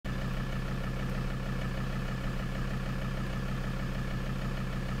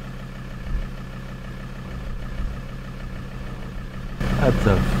That's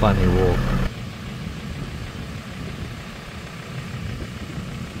a funny walk.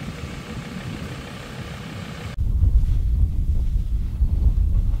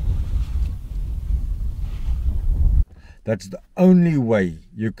 That's the only way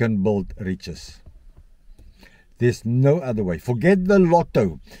you can build riches. There's no other way. Forget the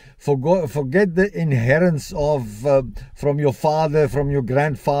lotto. Forget the inheritance of from your father, from your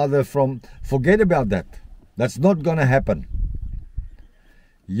grandfather. Forget about that. That's not going to happen.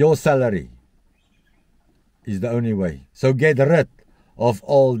 Your salary is the only way. So get rid of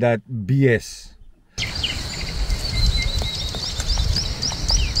all that BS.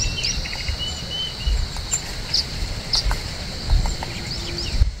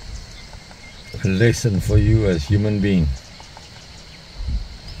 A lesson for you as human being.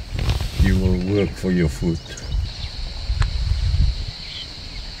 You will work for your food.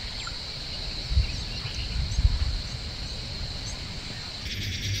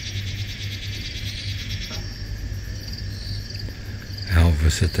 Our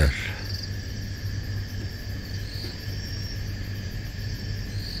visitor.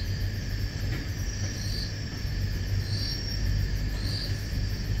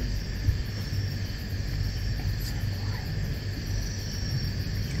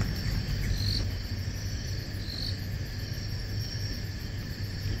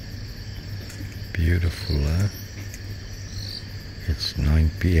 Beautiful, huh? It's 9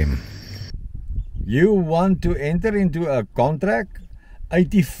 p.m. You want to enter into a contract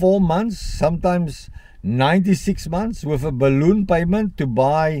 84 months, sometimes 96 months with a balloon payment to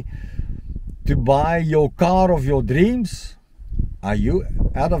buy your car of your dreams? Are you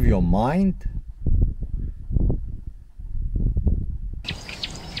out of your mind?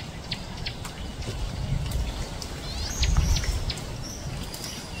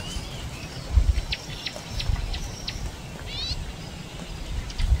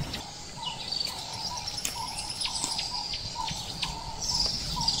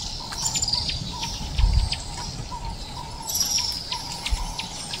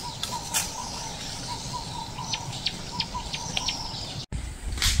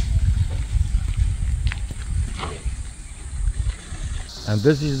 And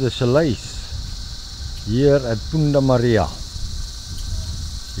this is the chalets here at Punda Maria.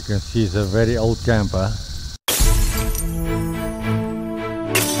 You can see it's a very old camper.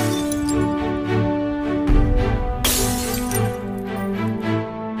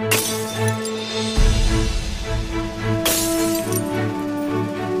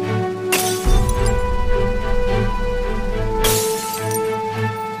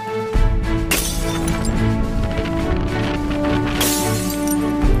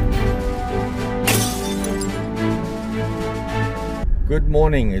 Good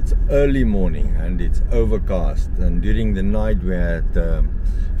morning, it's early morning and it's overcast, and during the night we had a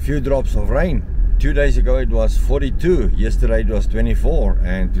few drops of rain. 2 days ago it was 42, yesterday it was 24,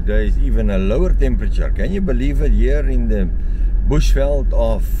 and today is even a lower temperature. Can you believe it? Here in the bushveld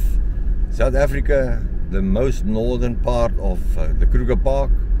of South Africa, the most northern part of the Kruger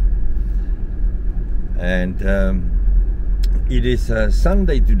Park, and it is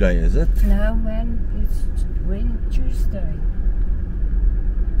Sunday today, is it? No man, it's Tuesday.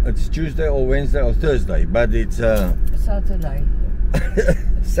 It's Tuesday or Wednesday or Thursday, but it's Saturday.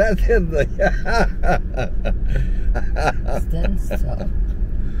 Saturday. Stand still.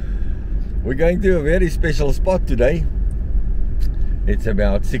 We're going to a very special spot today. It's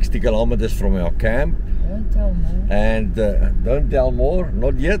about 60 kilometers from our camp. Don't tell more. And don't tell more,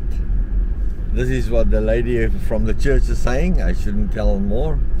 not yet. This is what the lady from the church is saying. I shouldn't tell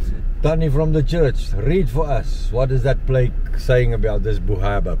more. Tani from the church, read for us. What is that plaque saying about this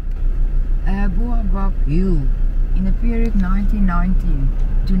Bohabab? Bohabab Hill. In the period 1919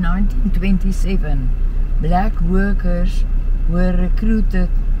 to 1927, black workers were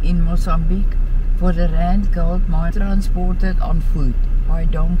recruited in Mozambique for the Rand gold mine, transported on foot by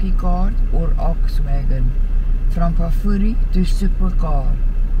donkey cart or ox wagon from Pafuri to supercar.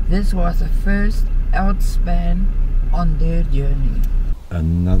 This was the first outspan on their journey.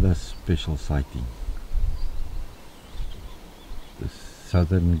 Another special sighting. The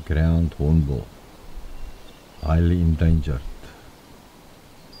southern ground hornbill, highly endangered.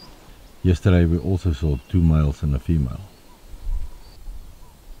 Yesterday we also saw 2 males and a female.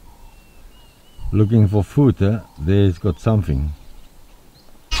 Looking for food, there's got something.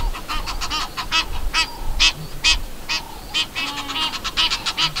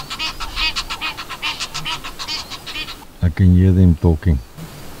 I can hear them talking.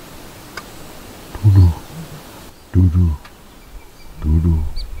 Doo-doo, doo-doo, doo-doo.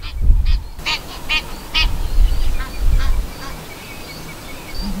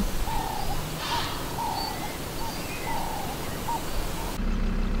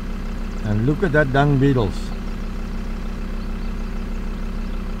 And look at that dung beetles.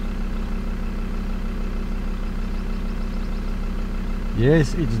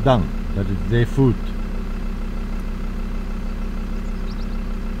 Yes, it's dung, but it's their food.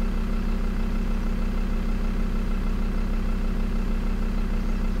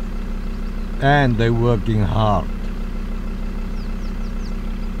 And they're working hard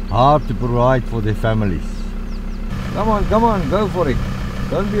to provide for their families. Come on, go for it.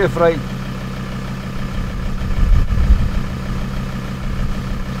 Don't be afraid.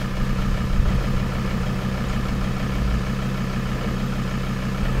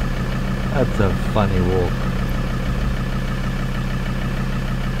 That's a funny walk.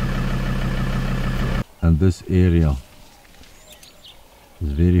 And this area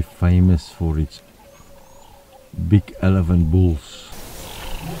is very famous for its big elephant bulls.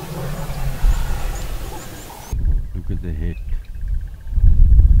 Look at the head.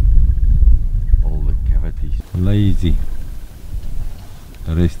 All the cavities. Lazy.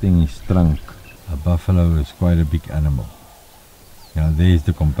 Resting his trunk. A buffalo is quite a big animal. Now there's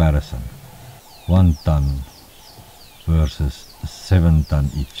the comparison. 1 ton versus 7 ton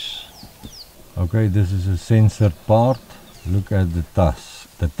each. Okay, this is a censored part. Look at the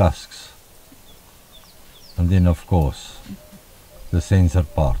tusks. And then of course the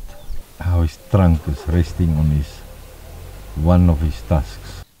censored part. How his trunk is resting on one of his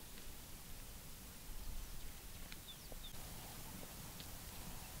tusks.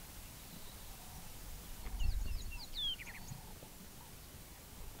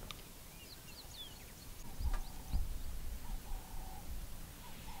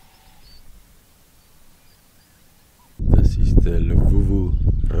 This is the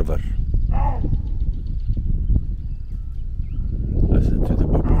River. Listen to the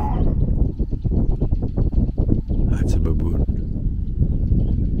baboon. That's a baboon.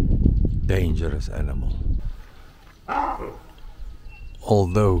 Dangerous animal.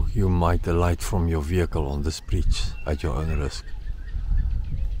 Although you might alight from your vehicle on this bridge at your own risk.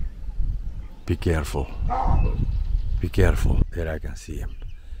 Be careful. Be careful. There I can see him.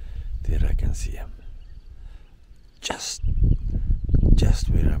 There I can see him. Just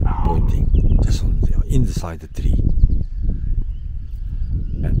where I'm pointing, just on inside the tree.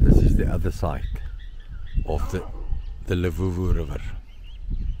 And this is the other side of the River.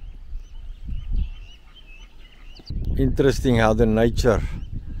 Interesting how the nature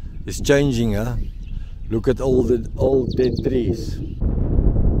is changing, huh? Look at all the old dead trees.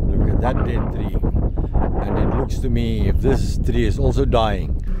 Look at that dead tree. And it looks to me if this tree is also dying.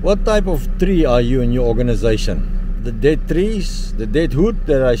 What type of tree are you in your organization? The dead trees, the dead wood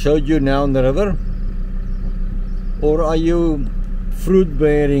that I showed you now in the river? Or are you fruit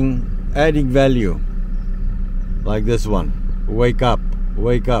bearing, adding value? Like this one. Wake up,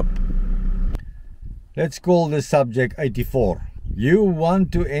 wake up. Let's call this subject 84. You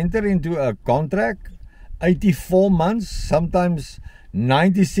want to enter into a contract 84 months, sometimes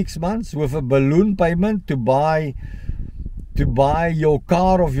 96 months with a balloon payment to buy your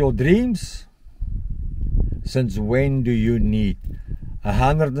car of your dreams? Since when do you need a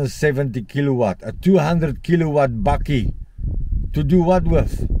 170 kilowatt, a 200 kilowatt bakkie? To do what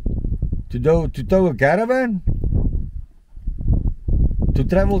with? To tow a caravan? To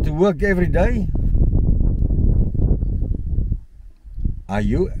travel to work every day? Are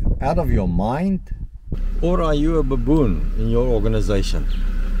you out of your mind? Or are you a baboon in your organization?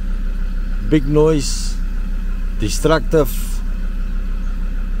 Big noise, destructive,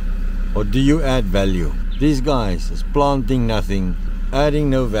 or do you add value? These guys is planting nothing, adding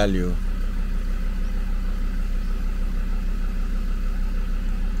no value,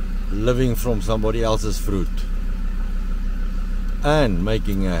 living from somebody else's fruit, and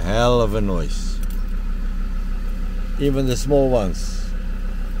making a hell of a noise. Even the small ones.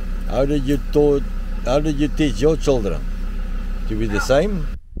 How did you teach your children to be the same?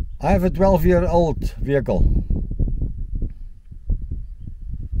 I have a 12-year-old vehicle.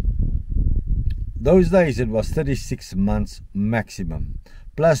 Those days it was 36 months maximum,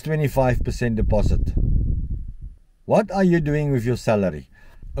 plus 25% deposit. What are you doing with your salary?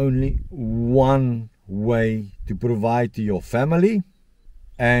 Only one way to provide to your family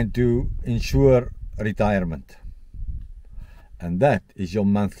and to ensure retirement. And that is your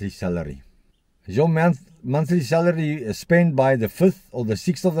monthly salary. Is your monthly salary spent by the 5th or the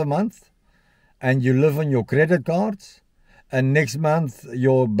 6th of the month, and you live on your credit cards, and next month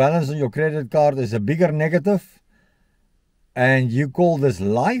your balance on your credit card is a bigger negative, and you call this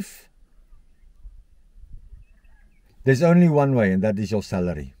life? There's only one way, and that is your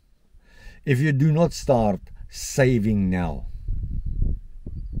salary. If you do not start saving now.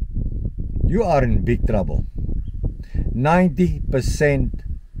 you are in big trouble. 90%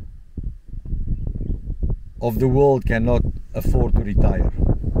 of the world cannot afford to retire,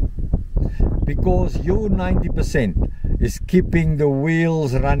 because your 90% is keeping the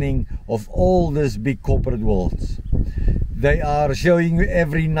wheels running of all these big corporate worlds. They are showing you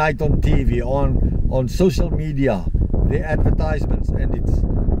every night on TV, on social media, their advertisements, and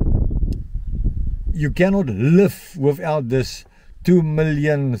you cannot live without this 2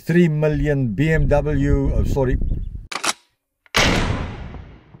 million, 3 million BMW,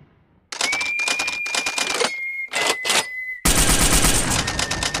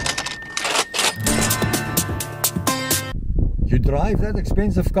 You drive that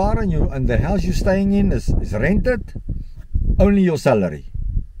expensive car, and the house you're staying in is rented. Only your salary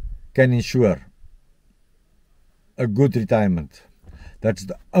can ensure a good retirement. That's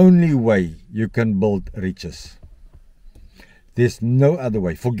the only way you can build riches. There's no other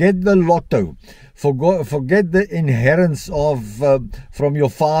way. Forget the lotto. Forget the inheritance from your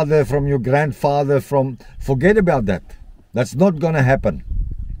father, from your grandfather. Forget about that. That's not going to happen.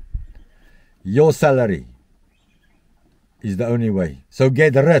 Your salary is the only way. So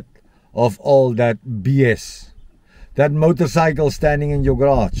get rid of all that BS. That motorcycle standing in your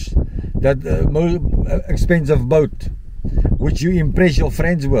garage. That expensive boat which you impress your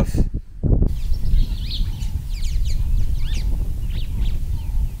friends with.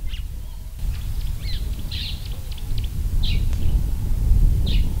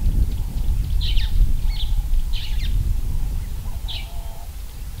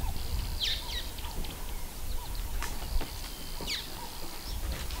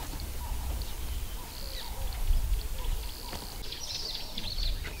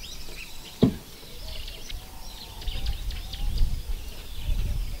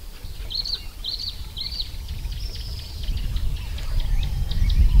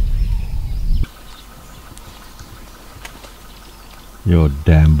 Your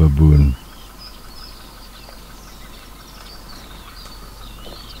damn baboon.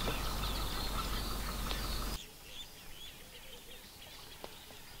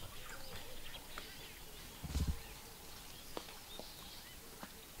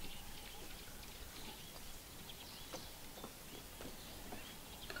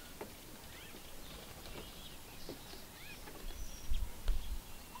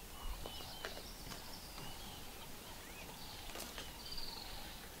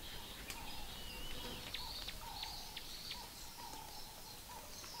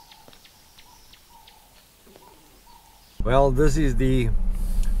 Well, this is the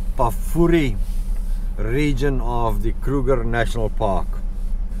Pafuri region of the Kruger National Park,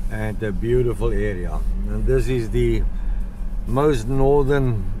 and a beautiful area. And this is the most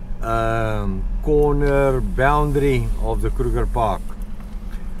northern corner boundary of the Kruger Park.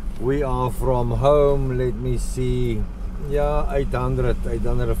 We are from home, let me see, yeah,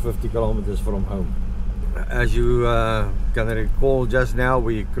 850 kilometers from home. As you can recall, just now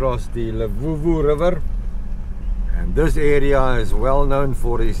we crossed the Levuvu River. And this area is well known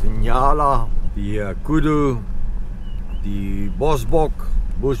for its Nyala, the kudu, the bosbok,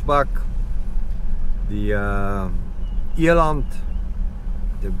 bushbuck, the eland,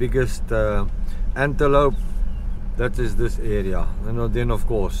 the biggest antelope. That is this area. And then of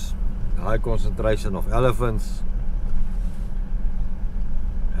course, high concentration of elephants.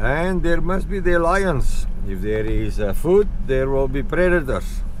 And there must be the lions. If there is food, there will be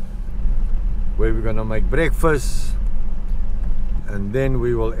predators. Where we're gonna make breakfast, and then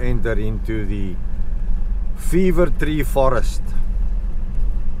we will enter into the fever tree forest.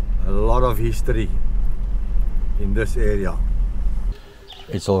 A lot of history in this area.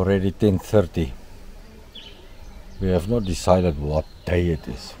 It's already 10:30. We have not decided what day it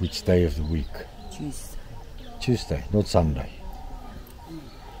is, which day of the week. Tuesday, not Sunday.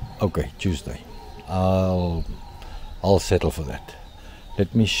 Okay, Tuesday. I'll settle for that.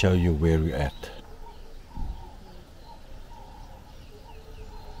 Let me show you where we're at.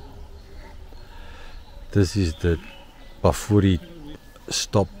 This is the Pafuri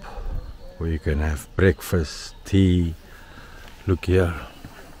stop where you can have breakfast, tea. Look here,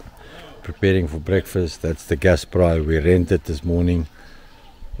 preparing for breakfast. That's the gas pile we rented this morning.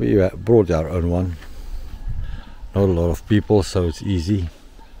 We brought our own one. Not a lot of people, so it's easy.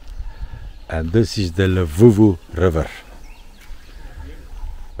 And this is the Levuvu River.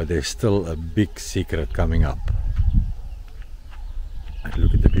 But there's still a big secret coming up. And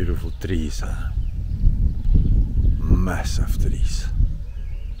look at the beautiful trees, massive trees.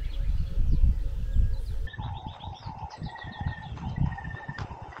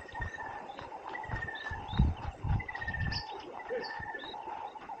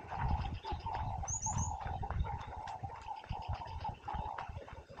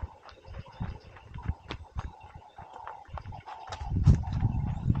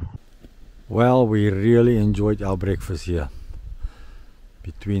 Well, we really enjoyed our breakfast here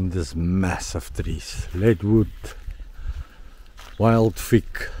between this massive trees, leadwood, wild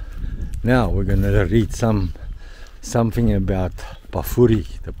fig. Now we're gonna read something about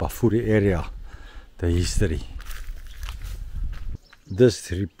Pafuri, the Pafuri area, the history.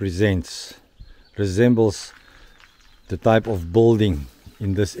 This resembles the type of building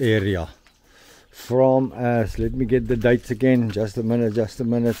in this area from let me get the dates again, just a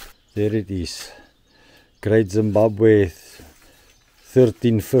minute. There it is, Great Zimbabwe,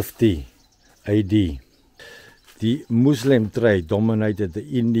 1350 AD. The Muslim trade dominated the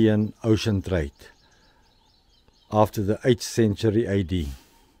Indian Ocean trade after the 8th century AD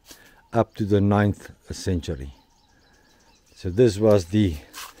up to the 9th century. So this was the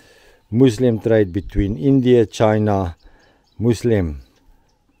Muslim trade between India, China. Muslim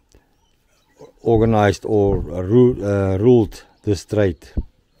organized or ruled this trade,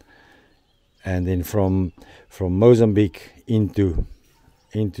 and then from Mozambique into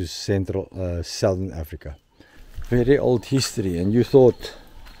central southern Africa. Very old history, and you thought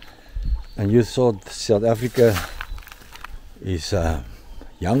South Africa is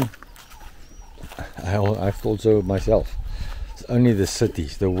young. I thought so myself. It's only the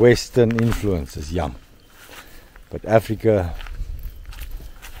cities, the Western influence is young, but Africa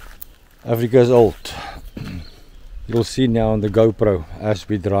is old. You'll see now on the GoPro as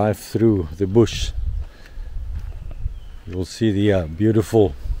we drive through the bush. You'll see the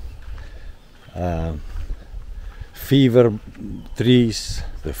beautiful fever trees,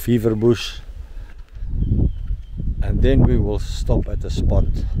 the fever bush, and then we will stop at a spot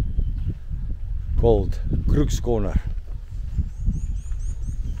called Croocks Corner.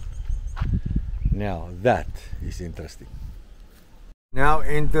 Now that is interesting. Now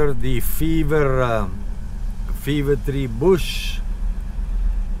enter the fever tree bush,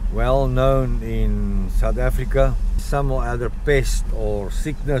 well known in South Africa. Some or other pest or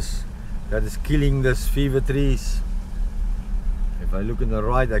sickness that is killing this fever trees. If I look in the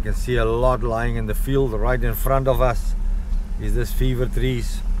right, I can see a lot lying in the field. Right in front of us is this fever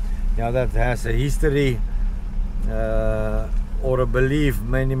trees. Now that has a history or a belief.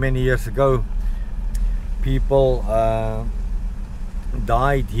 Many years ago, people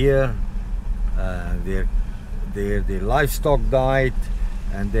died here. Their livestock died,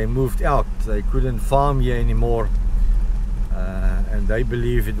 and they moved out. They couldn't farm here anymore, and they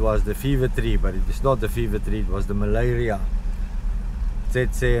believe it was the fever tree, but it is not the fever tree. It was the malaria,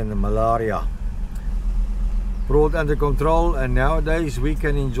 tsetse, and the malaria brought under control, and nowadays we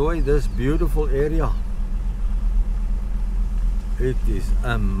can enjoy this beautiful area. It is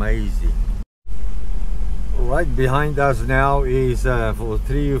amazing. Right behind us now is for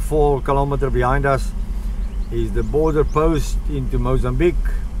 3 or 4 kilometers behind us is the border post into Mozambique,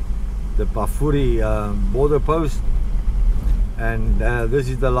 the Pafuri border post, and this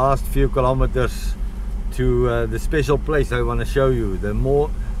is the last few kilometers to the special place I want to show you, the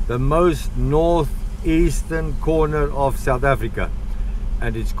most northeastern corner of South Africa,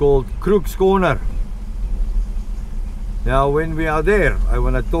 and it's called Croocks Corner. Now when we are there, I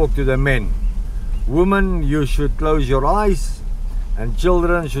want to talk to the men. Women, you should close your eyes, and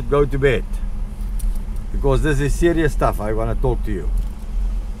children should go to bed, because this is serious stuff. I want to talk to you.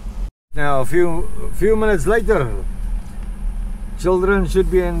 Now a few minutes later, children should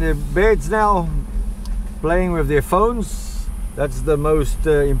be in their beds now, playing with their phones. That's the most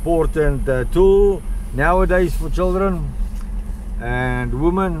important tool nowadays for children. And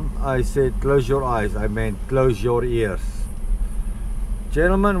women, I said close your eyes, I meant close your ears.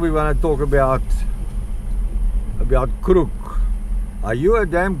 Gentlemen, we want to talk about crook. Are you a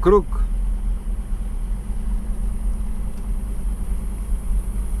damn crook?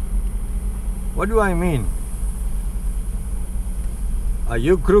 What do I mean? Are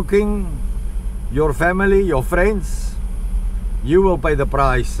you crooking your family, your friends? You will pay the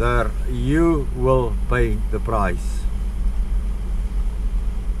price, sir. You will pay the price.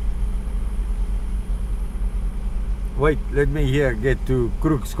 Wait, let me get to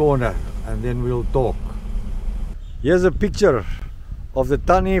Croocks Corner, and then we'll talk. Here's a picture of the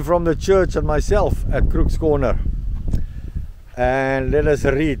Tannie from the church and myself at Croocks Corner. And let us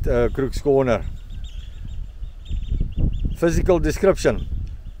read Croocks Corner. Physical description: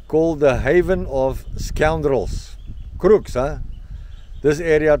 called the haven of scoundrels. Croocks, huh? This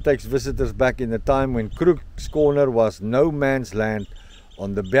area takes visitors back in the time when Croocks Corner was no man's land,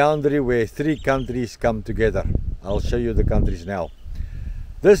 on the boundary where 3 countries come together. I'll show you the countries now.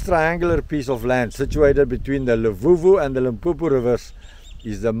 This triangular piece of land, situated between the Luvuvu and the Limpopo rivers,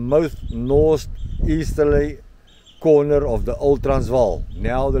 is the most northeasterly corner of the old Transvaal,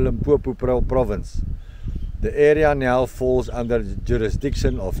 now the Limpopo province. The area now falls under the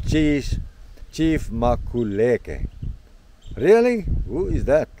jurisdiction of Chief Makuleke. Really? Who is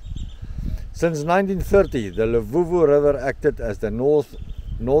that? Since 1930, the Luvuvu River acted as the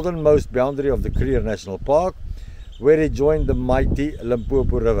northernmost boundary of the Kruger National Park, where it joined the mighty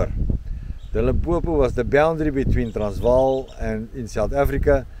Limpopo River. The Limpopo was the boundary between Transvaal and in South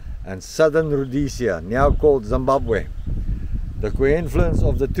Africa and southern Rhodesia, now called Zimbabwe. The co-influence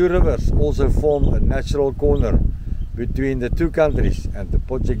of the two rivers also formed a natural corner between the two countries and the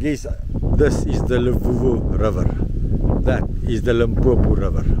Portuguese. This is the Luvuvu River. That is the Limpopo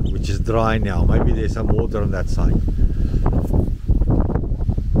River, which is dry now. Maybe there's some water on that side.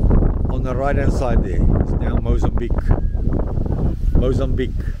 On the right hand side there is now Mozambique.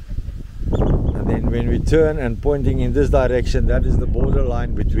 And then when we turn and pointing in this direction, that is the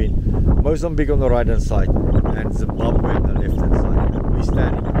borderline between Mozambique on the right hand side and Zimbabwe on the left hand side. And we're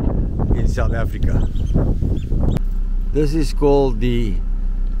standing in South Africa. This is called the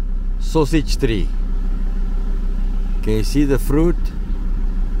sausage tree. Can you see the fruit?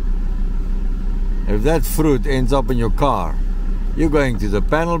 If that fruit ends up in your car, you're going to the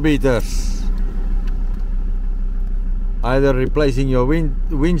panel beaters. Either replacing your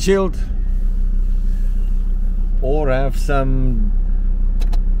windshield or have some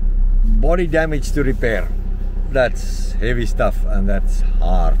body damage to repair. That's heavy stuff and that's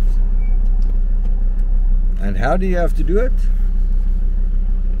hard. And how do you have to do it?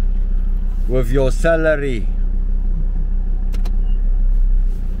 With your salary.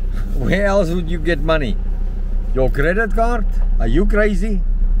 Where else would you get money? Your credit card? Are you crazy?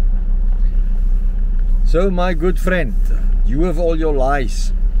 So my good friend, you have all your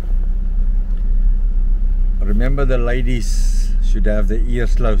lies. Remember, the ladies should have their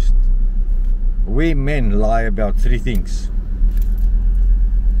ears closed. We men lie about three things: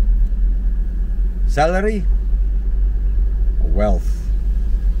 salary, wealth.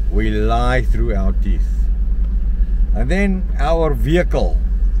 We lie through our teeth. And then our vehicle,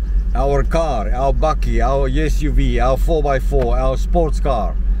 our car, our bakkie, our SUV, our 4x4, our sports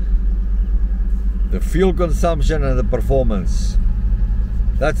car. The fuel consumption and the performance.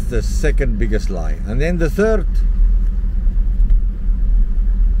 That's the second biggest lie. And then the third,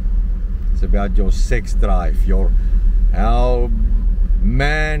 it's about your sex drive, how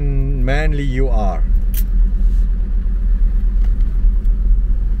manly you are.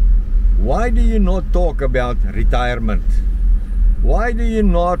 Why do you not talk about retirement? Why do you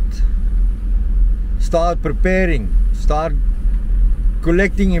not start preparing, start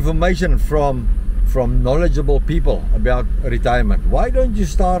collecting information from knowledgeable people about retirement? Why don't you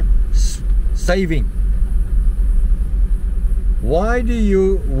start saving? Why do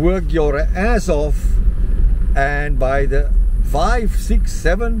you work your ass off and by the 5th, 6th,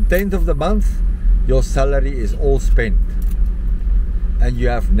 7th, 10th of the month your salary is all spent and you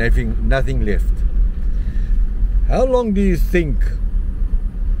have nothing left? How long do you think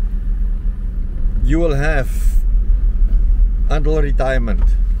you will have until retirement?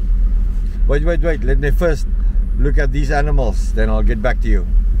 Wait, let me first look at these animals, then I'll get back to you.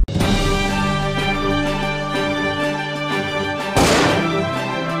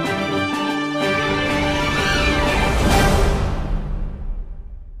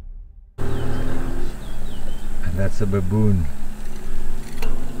 And that's a baboon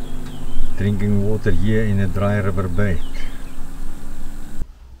drinking water here in a dry river bed.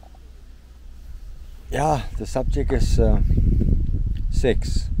 Yeah, the subject is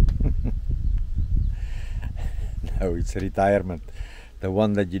sex. No, it's retirement, the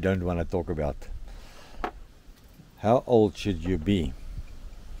one that you don't want to talk about. How old should you be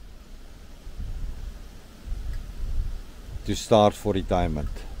to start for retirement?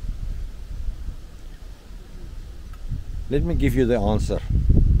 Let me give you the answer.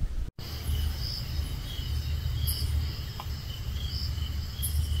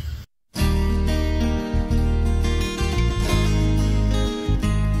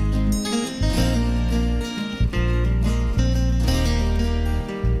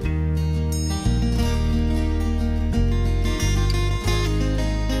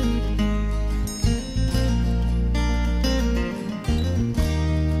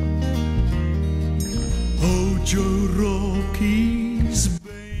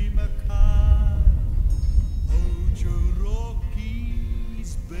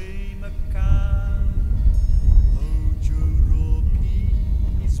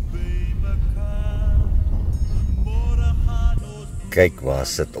 Kyk, waar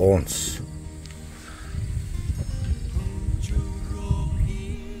sit ons?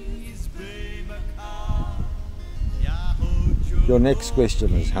 Your next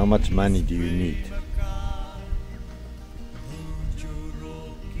question is, how much money do you need?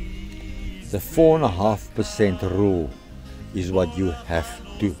 The 4.5% rule is what you have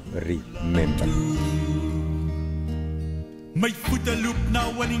to remember. My voete loop na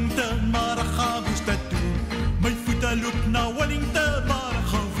Wellington, maar ek gaan woestad toe. My voete loop na Wellington, maar ek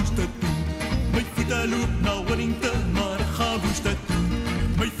gaan woestad toe. My voete loop na Wellington, maar ek gaan woestad toe.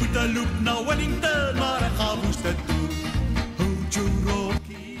 My voete loop na Wellington, maar ek gaan woestad toe. Hold your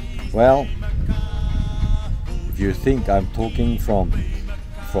rocky. Well, if you think I'm talking from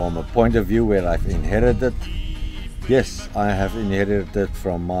a point of view where I've inherited, yes, I have inherited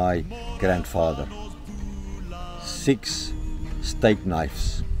from my grandfather 6 steak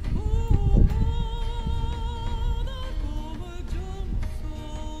knives.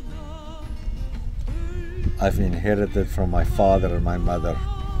 I've inherited from my father and my mother.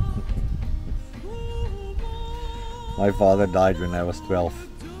 My father died when I was 12.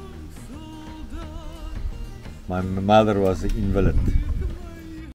 My mother was an invalid.